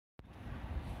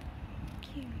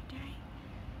Kyodai.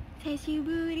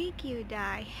 Seshiburi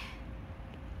Kyodai.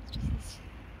 This is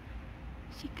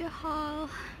Shika Hall.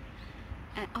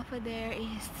 And over there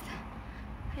is,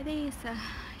 I think it's a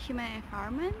human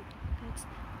environment. That's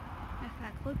my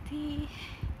faculty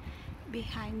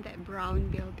behind that brown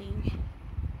building.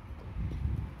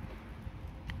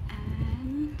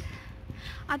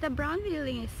 And the brown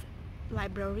building is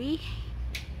library.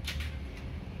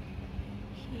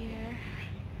 Here.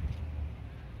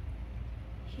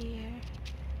 Okay.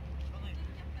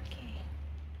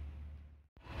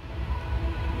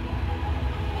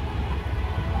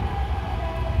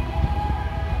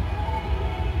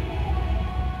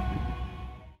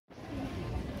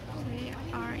 We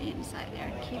are inside the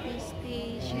RKB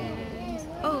stations.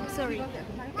 Oh, sorry.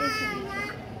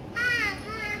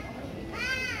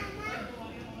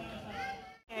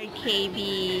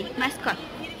 RKB mascot.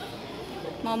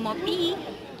 Momopi.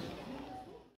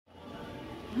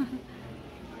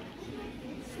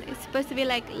 It's supposed to be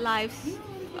like live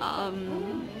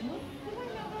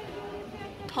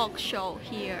talk show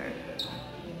here.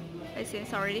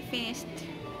 It's already finished.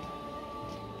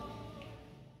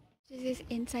 This is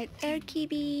inside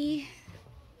RKB.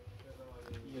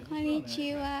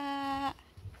 Konnichiwa.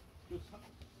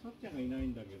 さっちゃんがいない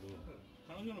んだけど、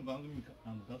彼女の番組に出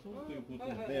そうということ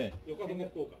で、横浜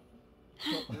福岡。ち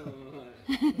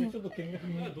ょっと見学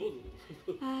にどうぞ。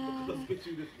片付け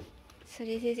中です。So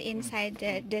this is inside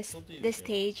the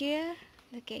stage here.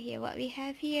 Look at here what we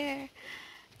have here.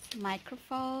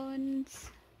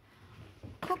 Microphones.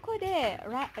 ここで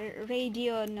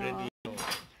radio の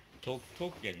ト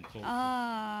ークやりト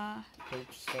ー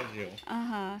クスタジオ。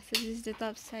So this is the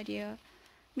top studio.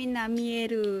 みんな見え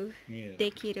る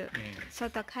できる。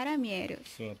外から見える。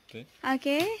座って。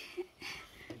Okay.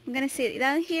 I'm gonna sit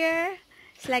down here.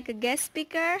 It's like a guest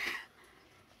speaker.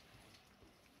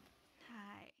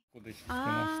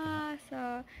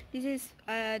 So this is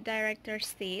a director's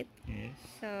seat. Yes.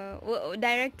 So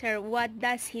director, what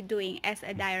does he doing as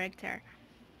a director?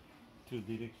 To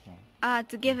direction.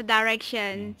 To give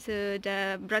direction to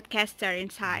the broadcaster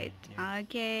inside.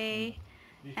 Okay.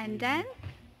 And then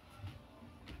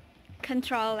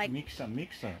control like mixer. A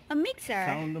mixer.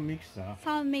 Sound mixer.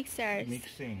 Sound mixers.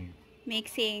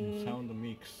 Mixing. Sound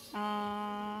mix.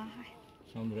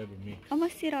 Sound level mix. 面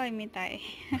白いみたい。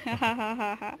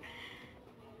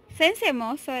先生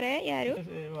もそれやる？先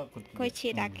生はこっ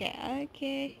ちだけ。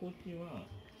Okay. こっちは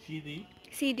CD?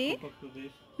 CD? コンパクトで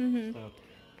す。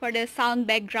For the sound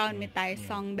background みたい。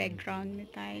Song background み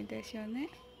たいですよね。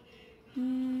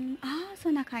そ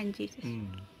んな感じです。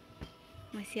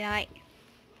面白い。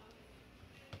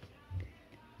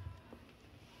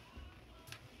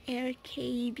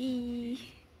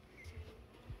RKB.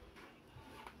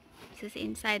 This is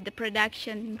inside the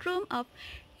production room of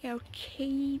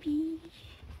RKB.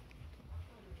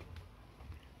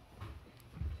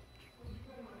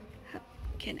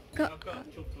 Can I go?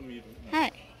 は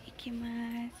い、行きます。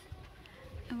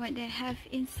And what they have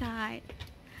inside?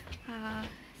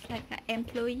 It's like an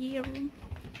employee room.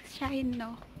 社員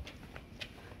の。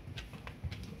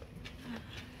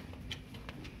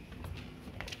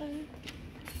面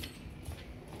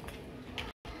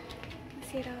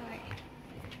白い。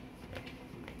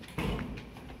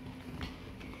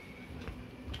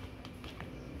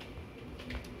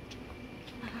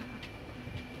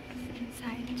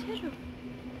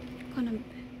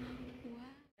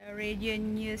A radio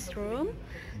newsroom,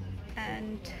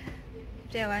 and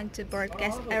they want to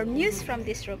broadcast our news from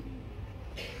this room.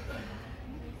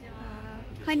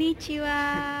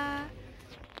 Konnichiwa.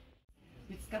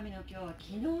 2日目の今日は昨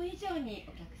日以上に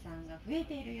お客さんが増え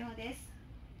ているようです。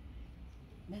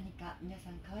何か皆さ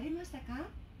ん変わりましたか？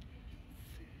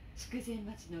筑前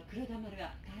町の黒田丸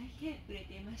は大変売れ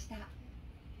ていました。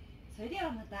それで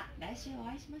はまた来週お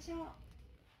会いしましょう。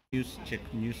News check,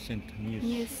 news center,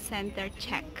 News center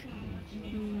check.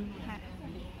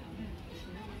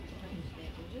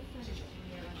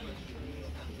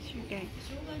 Okay.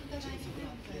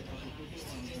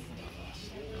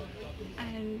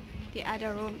 And the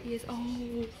other room is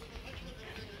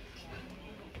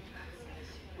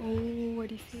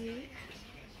what is it?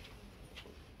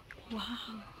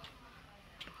 Wow.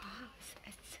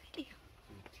 A studio.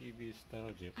 TV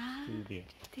studio.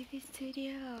 TV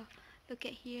studio. Look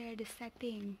at here, the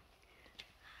setting.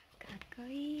 かっこ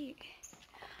いい.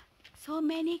 So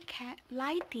many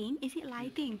lighting. Is it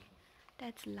lighting?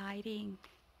 That's lighting.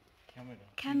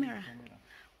 Camera.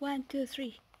 1, 2,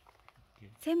 3.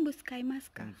 全部使います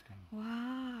か?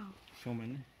 Wow. 正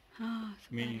面ね。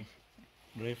Main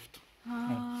left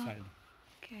side.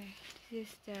 Okay. This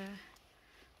is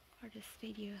for the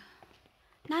studio.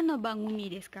 何の番組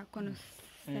ですかこの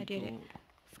スタジオで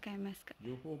使いますか？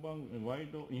情報番組、ワイ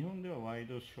ド、日本ではワイ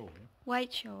ドショーね。ワイ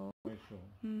ドショー。ワイドショ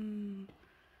ー。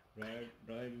ラ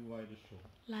イブワイドショ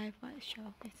ー。ライブワイドショー。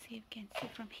Let's see if you can see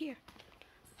from here.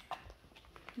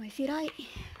 面白い。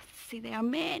See, there are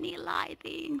many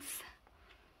lightings.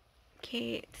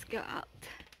 Okay, let's go out.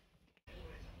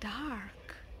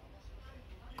 Dark.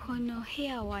 この部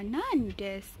屋は何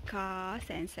ですか、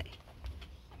先生？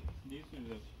 This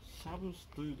is a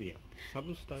sub-studio.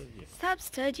 Sub-studio.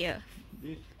 Sub-studio.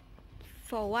 This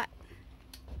For what?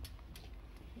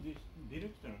 This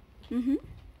director. Mm-hmm.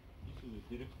 This is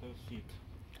the director seat.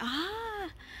 あ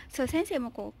あ、そう、先生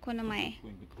もこの前。ここ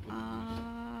に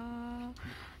ああ、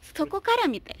そこから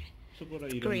見て。そこか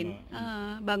らいスクリーろん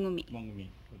なン、番組。番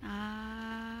組。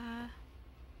ああ、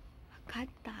わかっ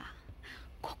た。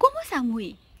ここも寒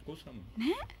い。ここ寒い。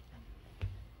ね。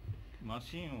マ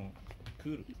シンをク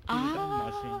ール。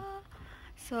ああ。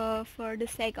So for the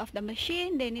sake of the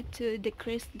machine, they need to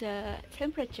decrease the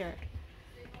temperature.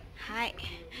 はい。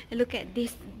Look at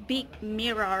this big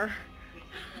mirror.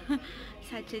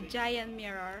 Such a giant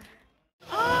mirror.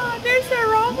 Oh, there's a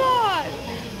robot.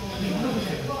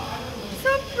 So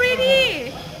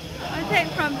pretty. I'll take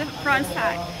from the front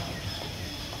side.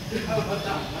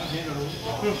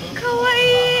 かわい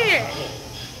い。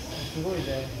すごい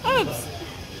ね。Oops.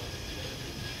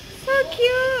 So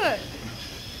cute.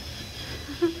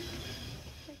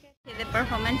 The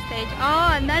performance stage.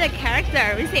 Oh, another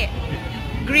character. Is it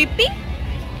Grippy?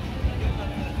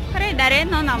 これ誰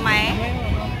の名前？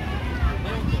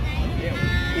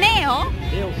ネオ？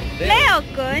レオ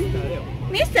くん？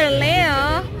 Mr.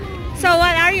 Leo. So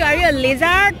what are you? Are you a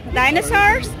lizard?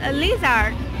 Dinosaurs? A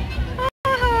lizard.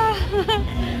 Oh,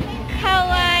 か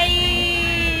わい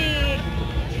い。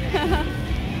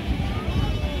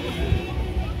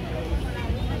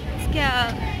Let's go.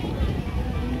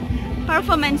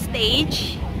 Performance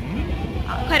stage.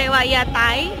 これは屋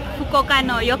台？福岡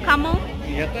の横浜？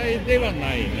屋台では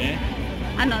ないね。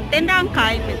展覧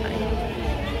会みたい。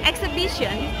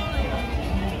Exhibition.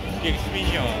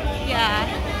 Exhibition. Yeah,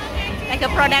 like a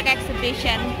product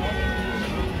exhibition.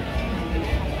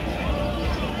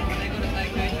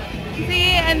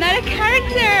 See, another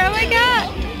character. Oh my god.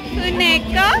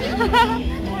 Uneko.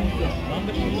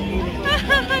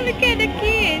 Look at the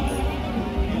kids.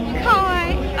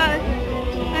 Kawaii.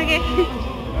 Okay.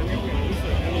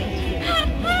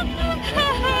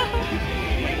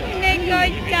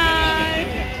 Neko-chan.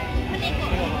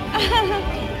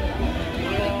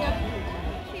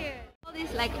 All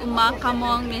this like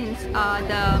umakamon means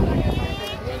the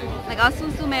like a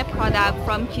susume product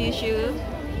from Kyushu.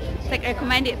 It's like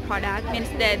recommended product means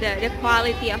the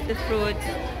quality of the fruits,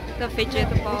 the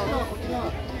vegetables.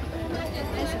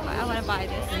 I want to buy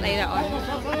this later on.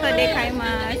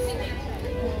 Atodekaimasu.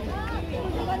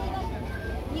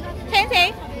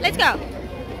 Sensei, let's go.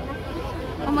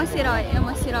 面白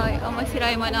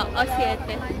いもの教え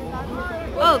て。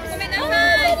Oops. ごめんなさ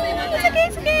い。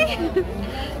It's okay.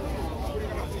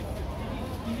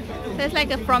 So it's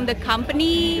like from the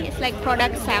company. It's like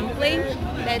product sampling.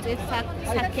 That is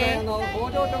sake.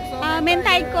 明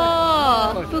太子。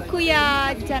福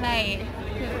屋じゃない。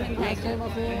明太子。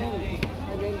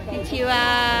こんにちは。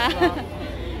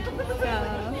So,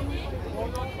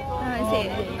 let's see.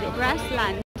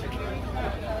 Grassland.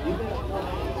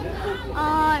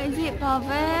 Is it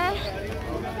pave?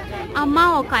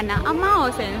 Amao かな?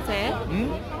 Amao 先生?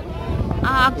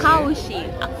 赤牛。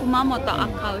熊本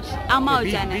赤牛。Amao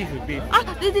じゃない。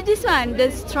This one,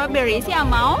 the strawberry. Is it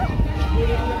Amao?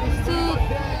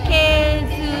 削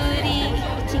りい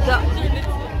ちご。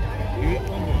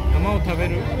甘を食べ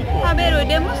る？食べる。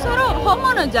でも本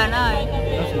物じゃない。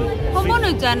本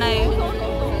物じゃない。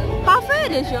パフェ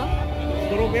でしょ？ス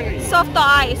トロベリー。ソフト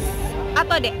アイス。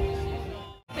後で。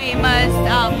Famous,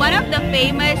 one of the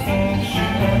famous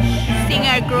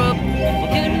singer group,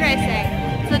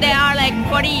 So they are like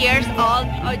 40 years old.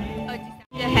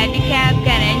 The handicap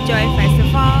can enjoy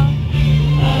festival.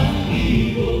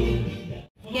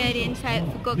 Get inside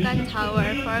Fukuoka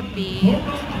Tower for a bit.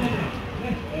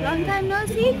 Long time no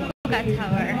see, Fukuoka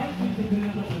Tower.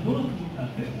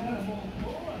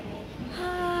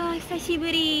 久し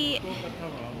ぶり。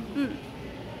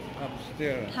アップステ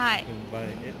ア、はい。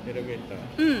エレベーター。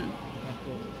あ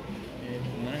と、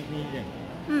700円。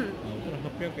それ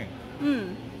800円。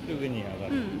すぐに上が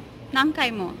る。何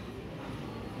回も。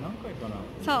何回かな。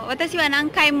そう、私は何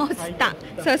回もした。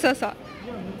そうそうそう。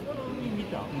見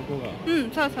た？向こうが。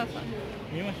そうそうそう。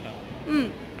見ました？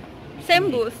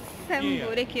全部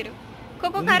できる。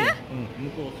ここから？向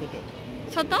こう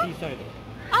外。外？シーサイド。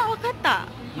あ、わかった。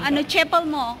チェペル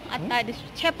もあったでしょ。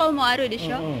チェペルもあるで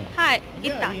しょ。はい、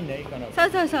行った。そ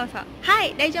うそうそうそう。は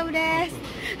い、大丈夫です。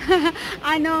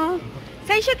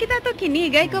最初来た時に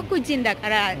外国人だか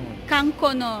ら観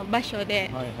光の場所で、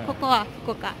ここは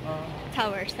福岡タ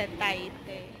ワー絶対行っ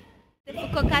て。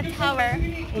福岡タワ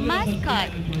ーマスコッ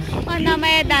ト。名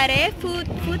前誰？ふ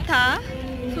た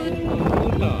くん。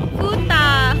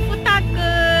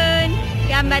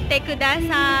頑張ってくだ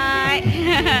さい。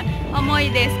重い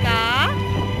ですか？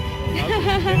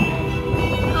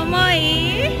重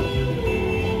い？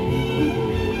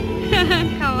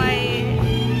かわいい。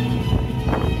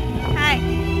はい、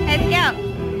Let's go。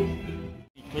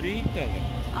取り入ったの。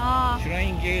あシュラ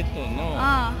インゲートの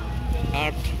あ。ア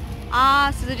ート。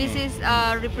So this is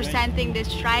representing the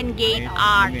shrine gate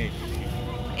art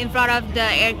in front of the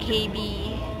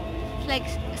RKB. It's like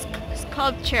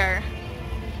sculpture.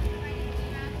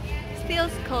 Still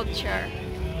sculpture.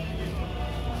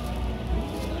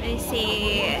 Let's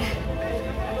see.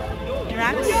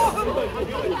 Drugs.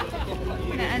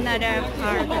 Another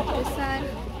part of the sun.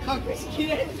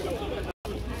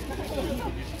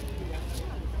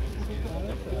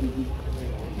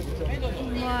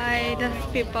 Why the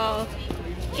people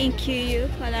in queue?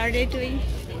 What are they doing?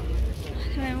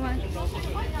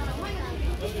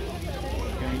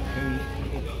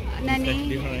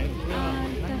 Nani?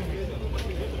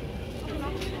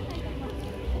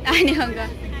 日本語。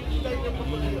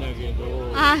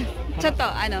あ、ちょっと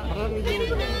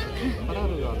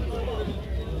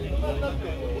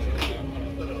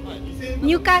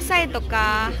入荷祭と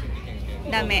か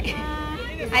ダメ。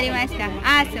ありました。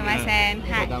あ、すいません。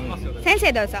はい。先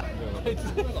生どうぞ。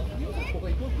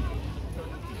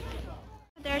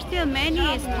There are still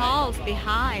many stalls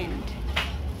behind. い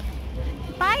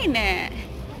っぱいね。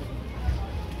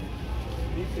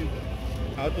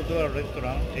Outdoor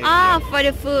restaurant. For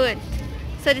the food.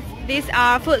 So these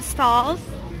are food stalls.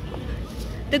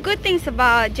 The good things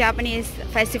about Japanese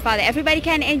festival, everybody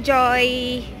can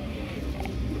enjoy.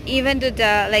 Even to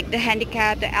the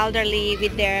handicapped, the elderly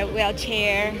with their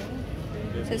wheelchair,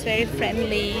 so it's very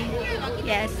friendly.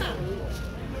 Yes.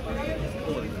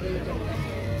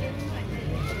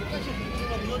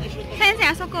 先生、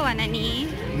あそこは何？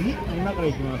今から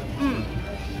行きます。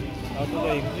あと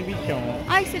でエキシビション。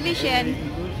エキシビション。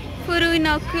古い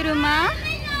の車。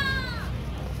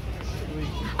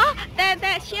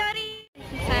that Shiori.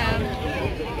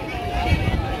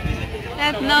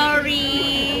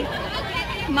 Nori,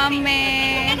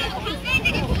 mame,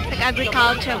 like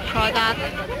agriculture product.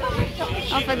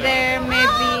 Over there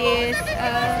maybe is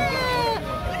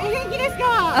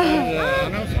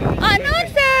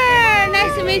announcer.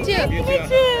 Nice to meet you.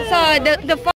 So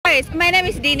the forest. My name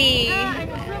is Dini.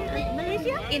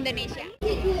 Indonesia.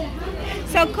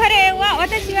 So これは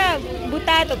私は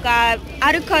豚とか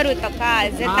アルコールとか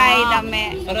絶対ダ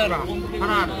メ。ハ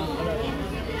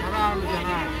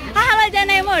ラじゃ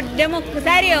ないもうでも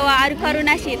材料はアルコール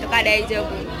なしとか大丈夫。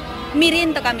みり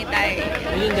んとかみたい。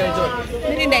みりん大丈夫。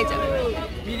みりん大丈夫。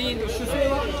みりん主成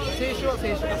は清酒は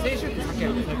清酒か清酒っ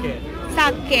て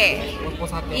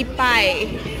酒。いっぱい。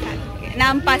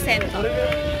何パーセント？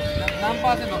何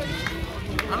パーセント？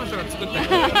あの人が作った。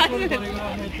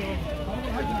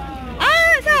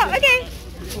So, okay.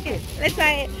 Let's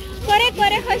try it. こ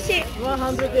れ欲しい。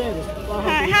100 yen です。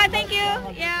Thank you.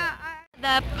 Yeah.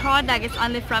 The product is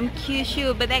only from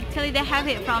Kyushu, but actually they have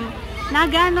it from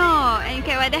Nagano. And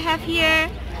okay, what they have here,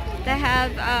 they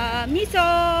have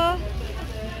miso,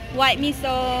 white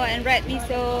miso and red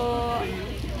miso.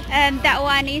 And that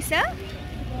one is a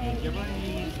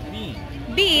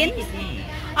bean.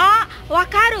 あ、わ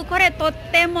かる。これとっ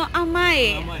ても甘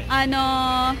い。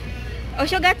お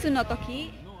正月の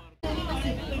時。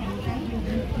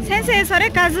先生、それ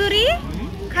かずり？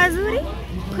かずり？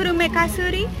くるめか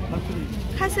すり？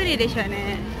かすりでしょう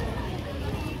ね。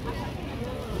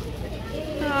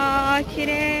ああ、き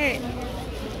れい。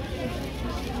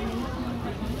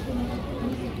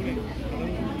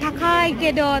高い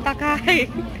けど高い。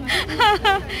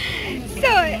So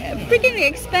pretty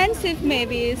expensive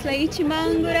maybe. It's like 1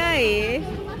万ぐらい。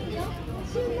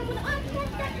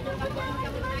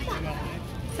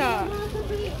そう。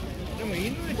でもイ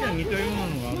ンドネシアに似たような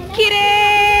のが。き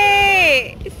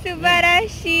れい。素晴ら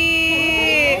し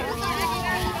い。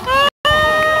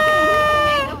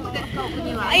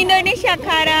インドネシア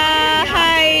から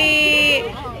はい。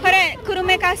これくる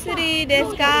めかすりで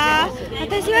すか？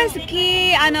私は好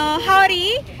き。羽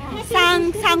織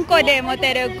3個で持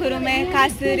てるくるめか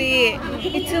すり。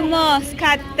いつも使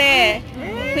って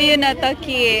冬の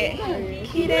時。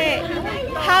きれい。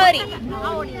羽織。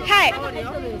はい。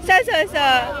そうそうそう。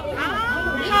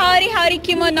羽織羽織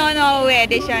着物の上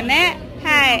でしょうね。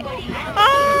はい。あ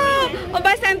あ、お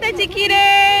ばさんたちきれ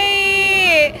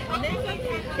い。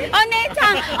お姉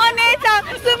さん、す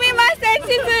みません、失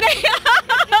礼。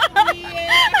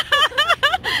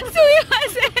すみま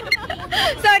せん。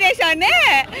そうでしょうね。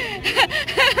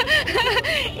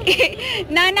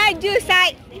70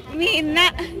歳。みんな、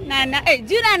17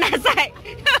歳。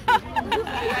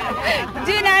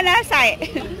17歳。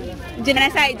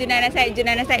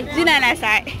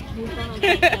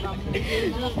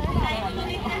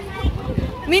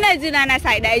みんな17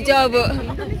歳、大丈夫。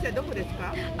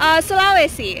スラウェ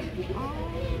シ。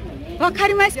わか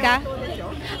りますか？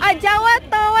ジャワ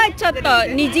島はちょっと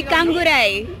2時間ぐら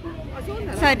い。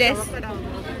そうです。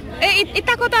行っ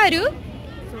たことある？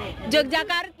ジョグジャ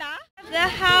カルタ？ The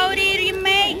Howdy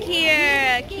remake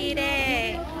here. き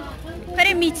れい。こ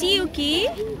れ道行き？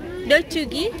どっち行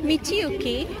き？道行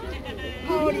き？ハ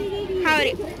ウ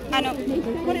リ。ハ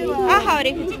ウリ。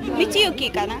道行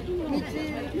きかな？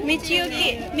道行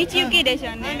きでし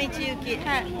ょうね。道行き。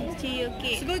はい。道行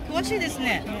き。すごい詳しいです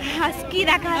ね。好き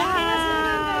だから。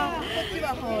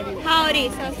ハウリ。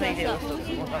そう。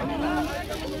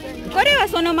これは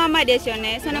そのままでしょう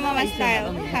ね。そのままスタイル。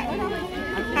は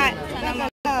い。そのま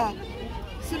ま。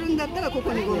するんだったらこ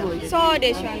こにゴムを入れる。そう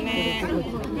でしょうね。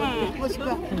もしく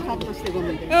はカットしてゴ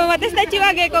ム入れる。私たち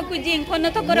は外国人こ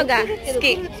のところが好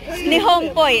き。日本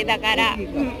っぽいだから。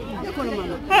このま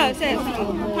ま。はい、そうです。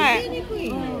はい。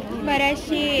素晴ら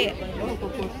しい。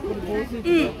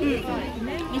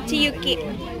道行き。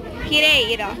きれ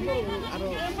い色。香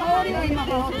りは今、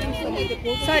そ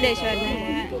うでしょう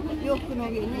ね。洋服の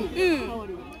上に香り